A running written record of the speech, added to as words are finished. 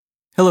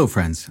Hello,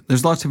 friends.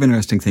 There's lots of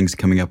interesting things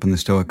coming up in the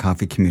Stoic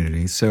Coffee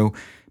community, so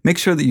make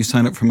sure that you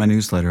sign up for my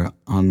newsletter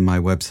on my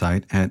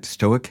website at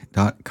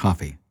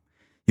stoic.coffee.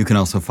 You can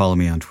also follow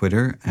me on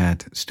Twitter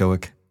at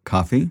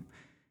stoiccoffee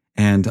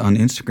and on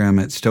Instagram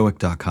at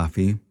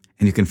stoic.coffee,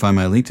 and you can find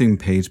my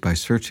LinkedIn page by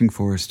searching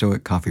for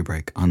Stoic Coffee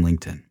Break on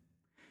LinkedIn.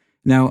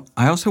 Now,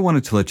 I also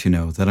wanted to let you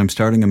know that I'm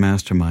starting a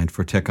mastermind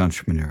for tech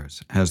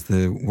entrepreneurs as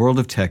the world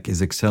of tech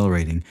is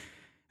accelerating,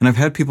 and I've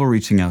had people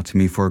reaching out to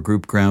me for a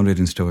group grounded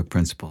in Stoic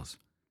principles.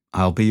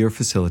 I'll be your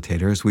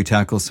facilitator as we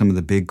tackle some of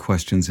the big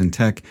questions in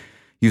tech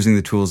using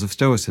the tools of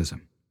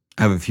Stoicism.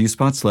 I have a few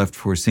spots left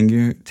for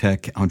senior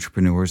tech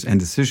entrepreneurs and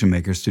decision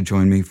makers to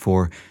join me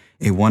for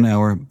a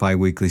 1-hour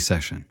bi-weekly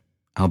session.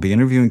 I'll be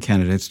interviewing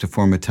candidates to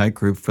form a tight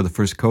group for the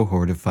first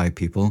cohort of 5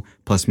 people,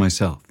 plus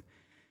myself.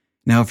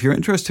 Now, if you're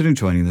interested in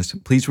joining this,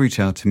 please reach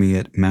out to me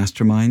at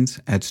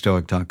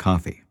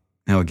masterminds@stoic.coffee.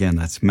 Now, again,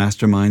 that's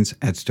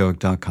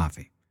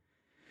masterminds@stoic.coffee.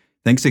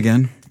 Thanks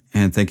again,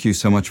 and thank you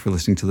so much for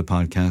listening to the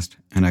podcast,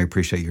 and I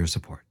appreciate your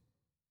support.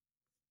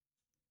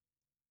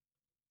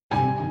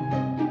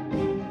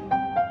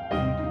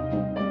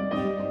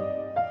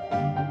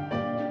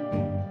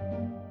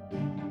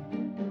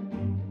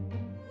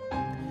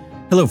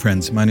 Hello,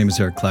 friends. My name is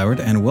Eric Cloward,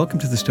 and welcome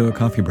to the Stoic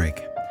Coffee Break.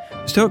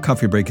 The Stoic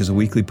Coffee Break is a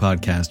weekly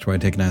podcast where I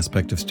take an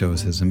aspect of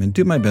Stoicism and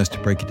do my best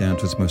to break it down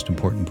to its most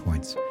important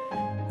points.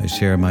 I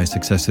share my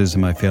successes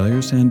and my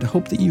failures and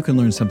hope that you can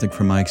learn something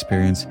from my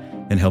experience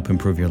and help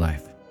improve your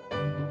life.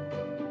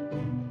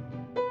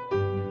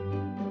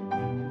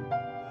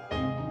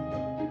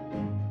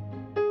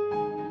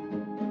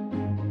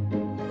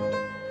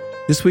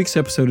 This week's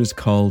episode is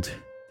called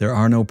There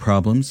Are No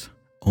Problems,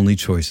 Only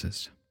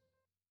Choices.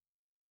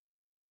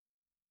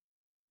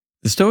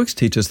 The Stoics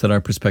teach us that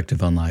our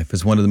perspective on life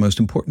is one of the most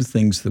important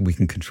things that we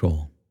can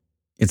control.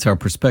 It's our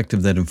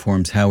perspective that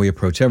informs how we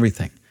approach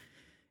everything.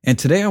 And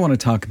today I want to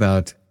talk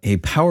about a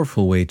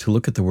powerful way to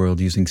look at the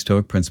world using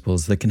Stoic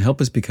principles that can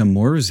help us become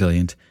more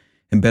resilient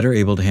and better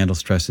able to handle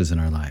stresses in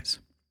our lives.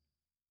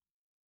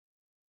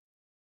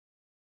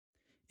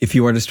 If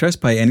you are distressed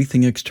by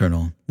anything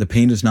external, the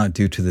pain is not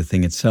due to the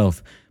thing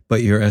itself,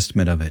 but your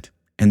estimate of it,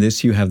 and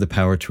this you have the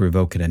power to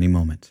revoke at any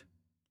moment.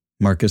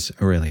 Marcus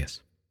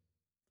Aurelius.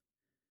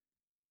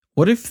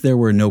 What if there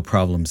were no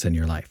problems in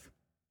your life?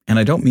 And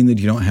I don't mean that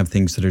you don't have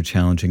things that are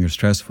challenging or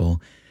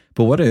stressful,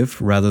 but what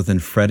if, rather than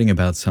fretting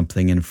about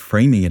something and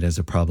framing it as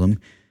a problem,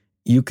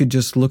 you could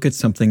just look at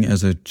something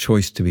as a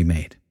choice to be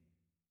made?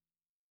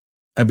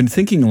 I've been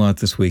thinking a lot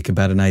this week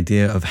about an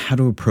idea of how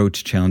to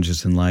approach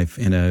challenges in life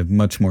in a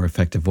much more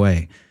effective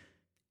way.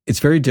 It's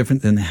very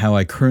different than how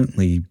I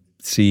currently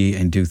see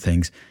and do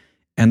things,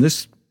 and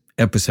this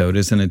episode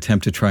is an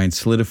attempt to try and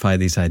solidify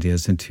these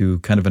ideas into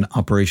kind of an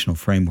operational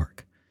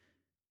framework.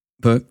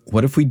 But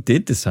what if we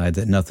did decide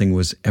that nothing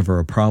was ever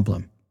a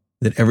problem,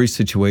 that every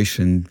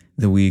situation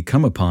that we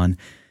come upon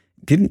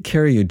didn't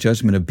carry a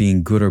judgment of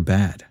being good or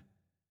bad?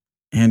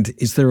 And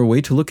is there a way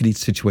to look at each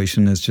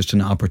situation as just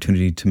an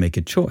opportunity to make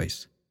a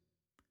choice?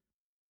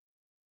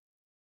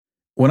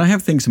 When I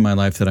have things in my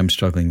life that I'm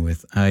struggling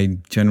with, I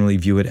generally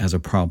view it as a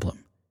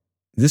problem.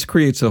 This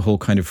creates a whole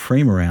kind of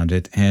frame around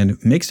it and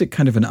makes it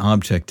kind of an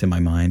object in my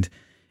mind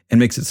and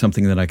makes it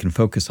something that I can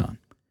focus on.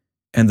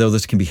 And though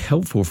this can be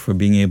helpful for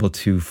being able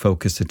to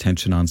focus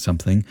attention on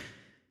something,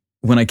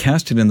 when I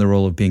cast it in the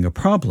role of being a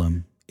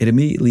problem, it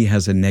immediately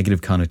has a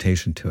negative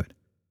connotation to it.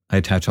 I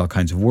attach all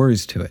kinds of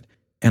worries to it,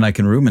 and I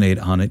can ruminate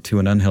on it to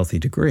an unhealthy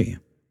degree.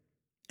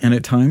 And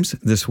at times,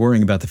 this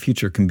worrying about the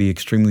future can be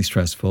extremely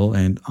stressful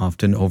and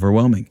often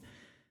overwhelming.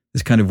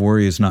 This kind of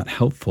worry is not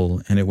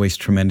helpful, and it wastes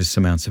tremendous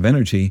amounts of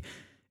energy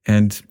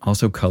and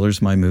also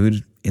colors my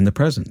mood in the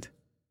present.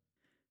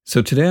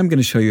 So today I'm going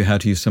to show you how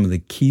to use some of the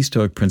key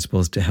Stoic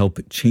principles to help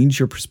change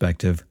your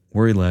perspective,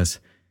 worry less,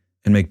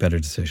 and make better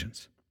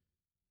decisions.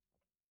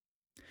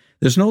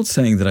 There's an old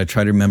saying that I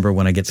try to remember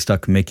when I get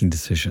stuck making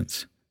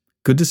decisions.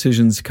 Good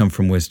decisions come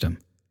from wisdom.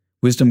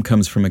 Wisdom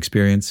comes from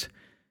experience.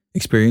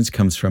 Experience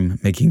comes from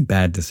making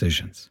bad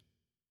decisions.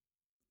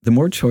 The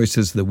more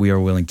choices that we are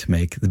willing to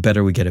make, the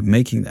better we get at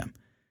making them.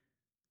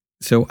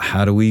 So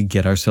how do we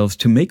get ourselves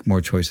to make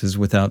more choices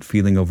without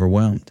feeling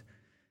overwhelmed?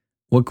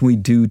 What can we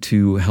do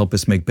to help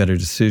us make better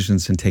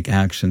decisions and take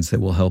actions that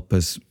will help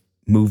us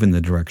move in the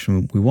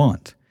direction we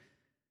want?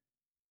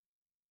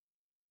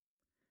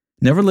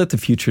 Never let the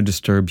future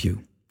disturb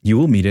you. You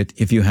will meet it,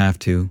 if you have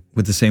to,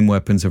 with the same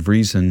weapons of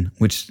reason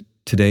which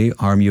today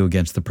arm you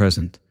against the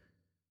present.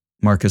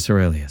 Marcus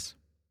Aurelius.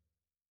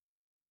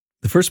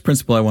 The first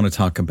principle I want to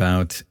talk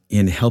about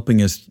in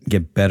helping us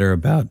get better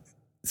about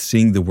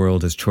seeing the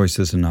world as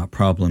choices and not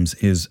problems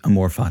is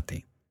Amor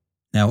Fati.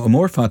 Now,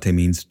 Amor Fati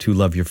means to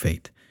love your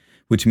fate,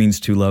 which means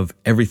to love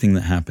everything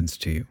that happens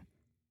to you.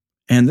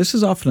 And this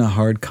is often a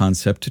hard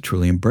concept to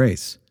truly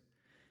embrace.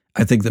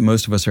 I think that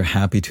most of us are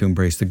happy to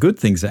embrace the good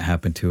things that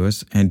happen to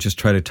us and just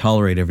try to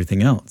tolerate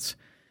everything else.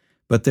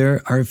 But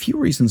there are a few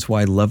reasons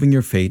why loving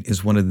your fate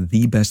is one of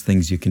the best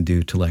things you can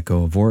do to let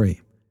go of worry.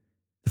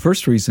 The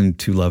first reason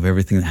to love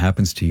everything that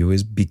happens to you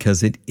is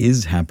because it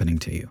is happening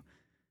to you.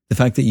 The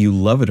fact that you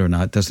love it or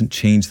not doesn't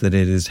change that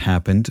it has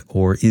happened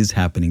or is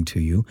happening to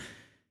you.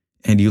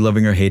 And you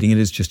loving or hating it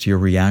is just your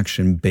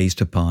reaction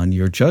based upon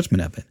your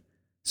judgment of it.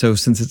 So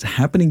since it's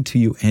happening to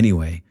you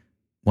anyway,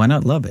 why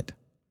not love it?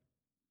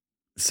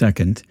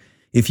 Second,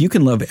 if you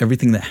can love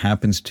everything that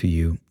happens to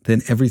you,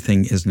 then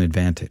everything is an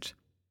advantage.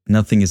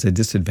 Nothing is a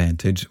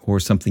disadvantage or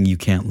something you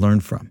can't learn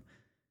from.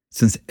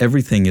 Since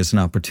everything is an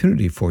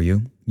opportunity for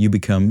you, you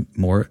become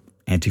more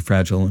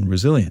anti-fragile and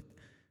resilient.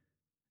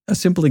 A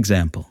simple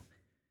example.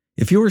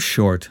 If you are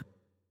short,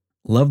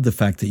 love the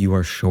fact that you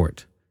are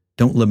short.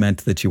 Don't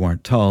lament that you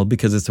aren't tall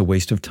because it's a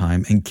waste of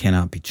time and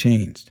cannot be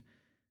changed.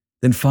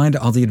 Then find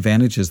all the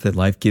advantages that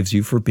life gives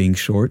you for being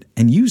short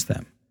and use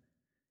them.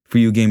 For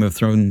you Game of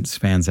Thrones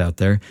fans out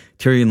there,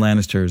 Tyrion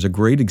Lannister is a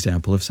great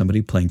example of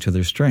somebody playing to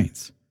their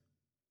strengths.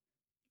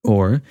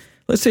 Or,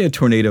 let's say a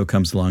tornado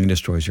comes along and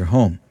destroys your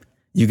home.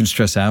 You can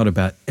stress out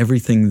about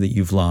everything that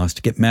you've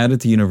lost, get mad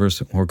at the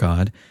universe or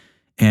God,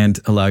 and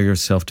allow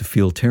yourself to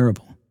feel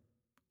terrible.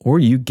 Or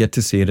you get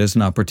to see it as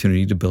an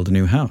opportunity to build a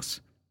new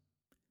house.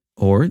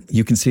 Or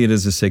you can see it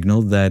as a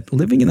signal that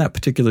living in that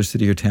particular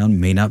city or town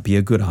may not be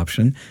a good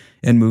option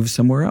and move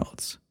somewhere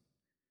else.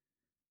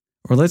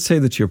 Or let's say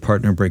that your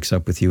partner breaks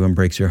up with you and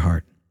breaks your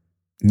heart.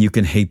 You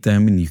can hate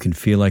them and you can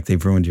feel like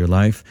they've ruined your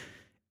life.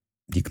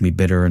 You can be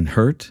bitter and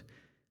hurt.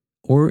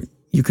 Or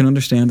you can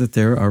understand that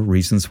there are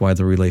reasons why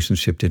the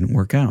relationship didn't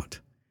work out.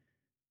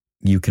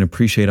 You can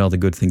appreciate all the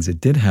good things that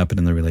did happen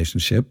in the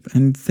relationship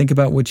and think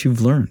about what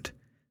you've learned.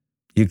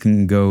 You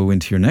can go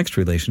into your next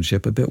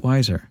relationship a bit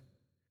wiser.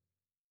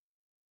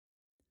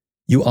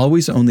 You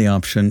always own the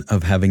option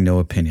of having no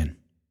opinion.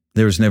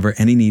 There is never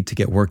any need to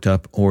get worked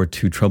up or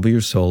to trouble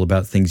your soul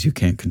about things you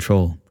can't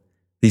control.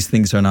 These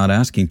things are not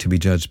asking to be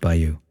judged by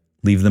you.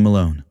 Leave them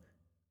alone.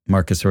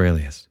 Marcus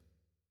Aurelius.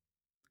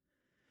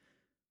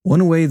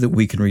 One way that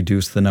we can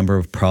reduce the number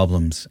of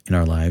problems in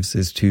our lives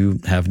is to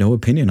have no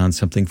opinion on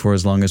something for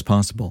as long as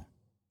possible.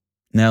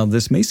 Now,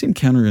 this may seem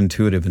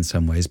counterintuitive in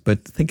some ways,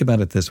 but think about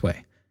it this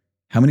way.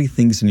 How many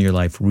things in your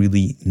life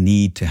really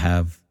need to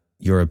have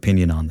your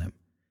opinion on them?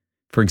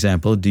 For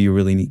example, do you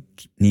really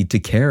need to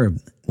care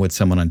what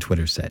someone on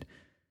Twitter said?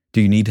 Do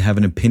you need to have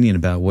an opinion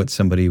about what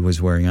somebody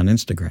was wearing on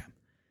Instagram?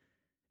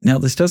 Now,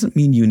 this doesn't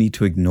mean you need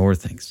to ignore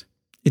things.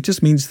 It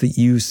just means that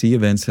you see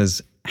events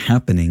as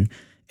happening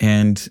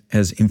and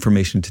as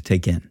information to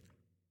take in.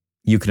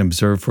 You can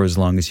observe for as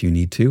long as you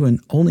need to and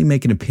only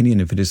make an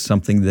opinion if it is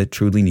something that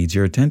truly needs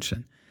your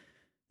attention.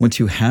 Once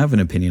you have an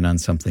opinion on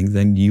something,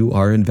 then you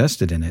are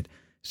invested in it.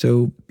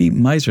 So be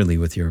miserly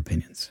with your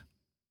opinions.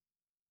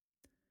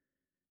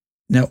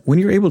 Now, when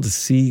you're able to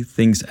see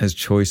things as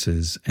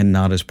choices and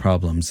not as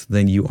problems,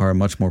 then you are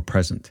much more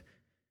present.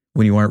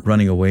 When you aren't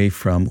running away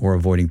from or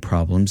avoiding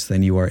problems,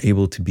 then you are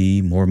able to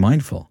be more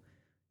mindful.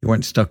 You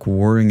aren't stuck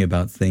worrying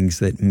about things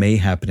that may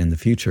happen in the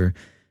future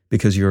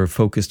because you're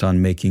focused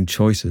on making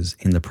choices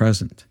in the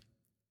present.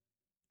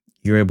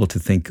 You're able to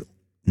think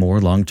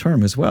more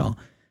long-term as well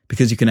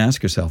because you can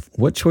ask yourself,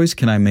 what choice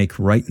can I make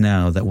right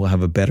now that will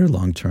have a better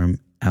long-term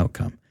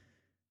outcome?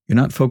 You're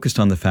not focused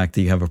on the fact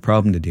that you have a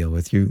problem to deal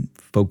with. You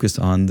focus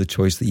on the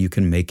choice that you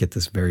can make at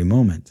this very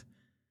moment.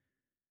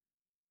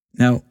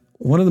 Now,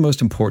 one of the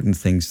most important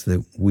things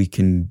that we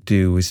can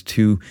do is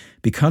to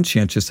be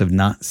conscientious of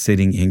not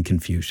sitting in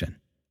confusion.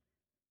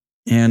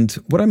 And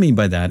what I mean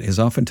by that is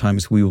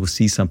oftentimes we will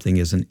see something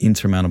as an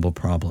insurmountable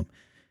problem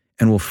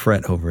and we'll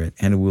fret over it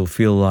and we'll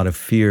feel a lot of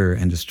fear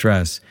and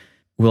distress.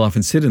 We'll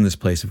often sit in this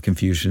place of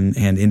confusion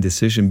and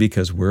indecision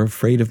because we're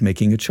afraid of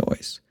making a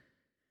choice.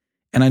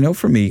 And I know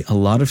for me, a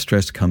lot of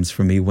stress comes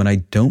from me when I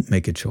don't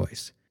make a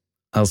choice.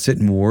 I'll sit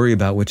and worry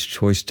about which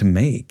choice to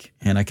make,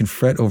 and I can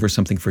fret over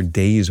something for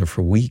days or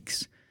for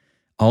weeks,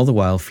 all the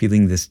while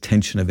feeling this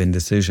tension of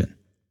indecision.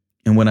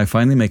 And when I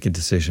finally make a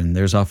decision,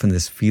 there's often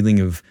this feeling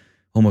of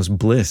almost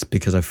bliss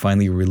because I've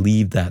finally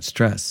relieved that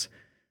stress.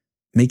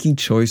 Making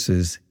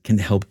choices can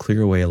help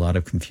clear away a lot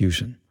of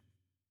confusion.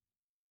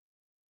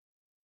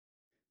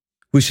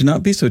 We should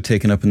not be so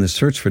taken up in the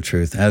search for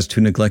truth as to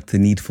neglect the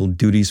needful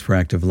duties for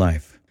active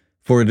life.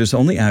 For it is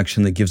only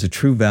action that gives a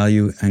true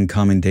value and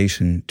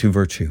commendation to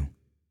virtue.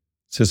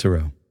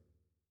 Cicero.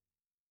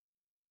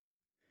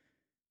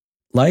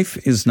 Life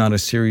is not a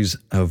series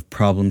of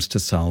problems to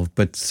solve,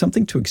 but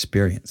something to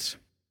experience.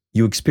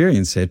 You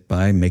experience it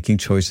by making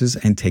choices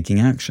and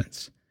taking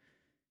actions.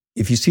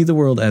 If you see the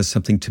world as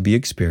something to be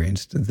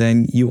experienced,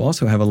 then you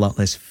also have a lot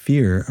less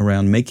fear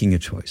around making a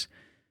choice,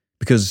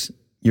 because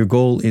your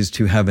goal is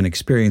to have an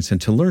experience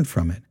and to learn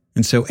from it.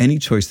 And so any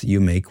choice that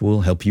you make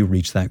will help you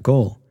reach that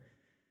goal.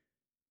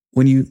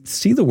 When you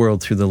see the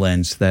world through the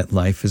lens that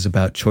life is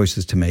about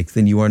choices to make,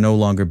 then you are no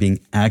longer being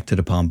acted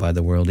upon by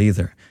the world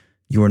either.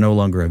 You are no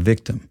longer a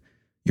victim.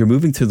 You're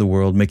moving through the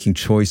world making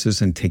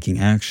choices and taking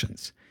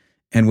actions.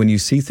 And when you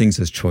see things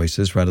as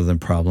choices rather than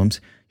problems,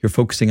 you're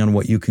focusing on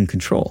what you can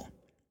control.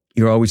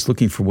 You're always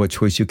looking for what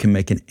choice you can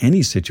make in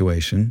any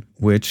situation,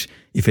 which,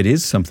 if it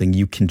is something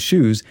you can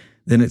choose,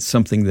 then it's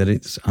something that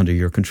is under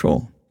your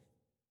control.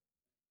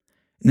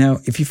 Now,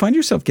 if you find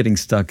yourself getting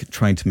stuck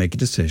trying to make a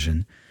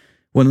decision,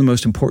 One of the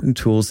most important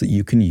tools that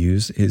you can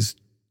use is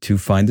to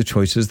find the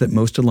choices that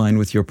most align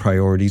with your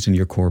priorities and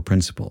your core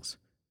principles.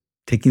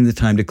 Taking the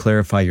time to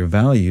clarify your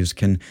values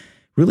can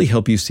really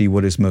help you see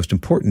what is most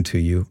important to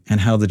you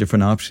and how the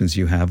different options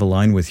you have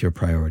align with your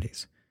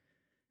priorities.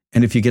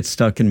 And if you get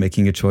stuck in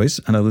making a choice,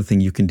 another thing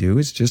you can do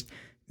is just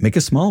make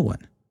a small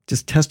one.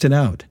 Just test it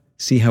out.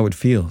 See how it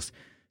feels.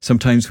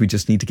 Sometimes we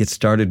just need to get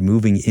started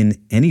moving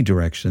in any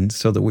direction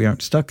so that we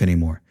aren't stuck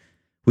anymore.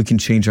 We can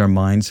change our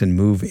minds and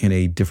move in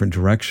a different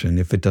direction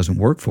if it doesn't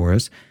work for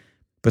us,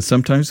 but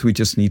sometimes we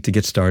just need to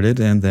get started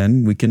and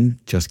then we can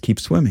just keep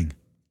swimming.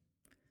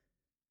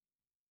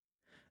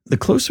 The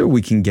closer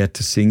we can get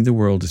to seeing the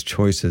world as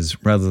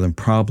choices rather than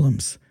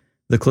problems,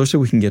 the closer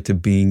we can get to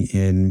being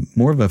in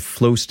more of a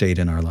flow state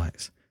in our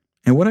lives.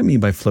 And what I mean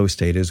by flow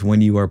state is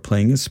when you are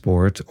playing a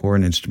sport or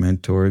an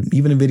instrument or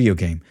even a video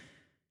game,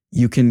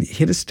 you can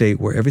hit a state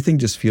where everything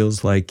just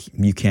feels like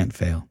you can't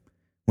fail.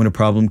 When a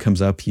problem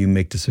comes up, you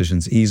make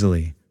decisions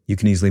easily. You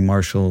can easily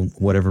marshal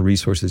whatever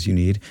resources you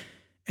need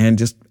and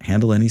just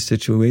handle any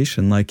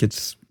situation like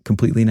it's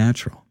completely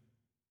natural.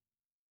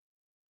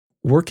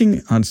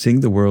 Working on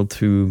seeing the world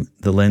through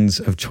the lens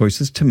of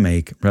choices to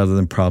make rather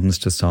than problems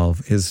to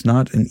solve is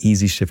not an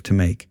easy shift to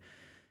make.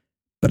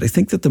 But I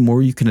think that the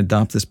more you can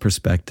adopt this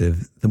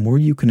perspective, the more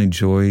you can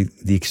enjoy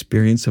the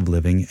experience of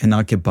living and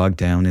not get bogged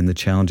down in the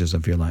challenges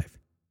of your life.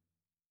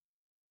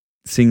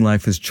 Seeing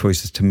life as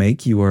choices to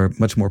make, you are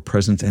much more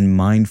present and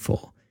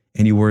mindful,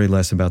 and you worry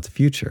less about the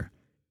future.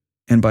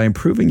 And by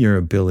improving your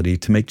ability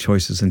to make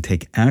choices and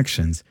take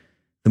actions,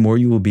 the more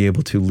you will be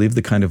able to live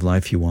the kind of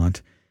life you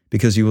want,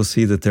 because you will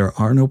see that there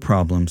are no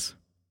problems,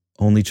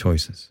 only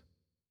choices.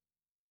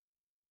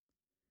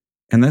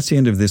 And that's the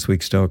end of this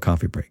week's Stoic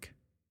Coffee Break.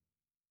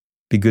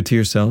 Be good to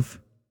yourself,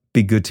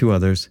 be good to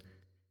others,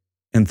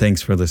 and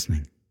thanks for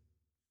listening.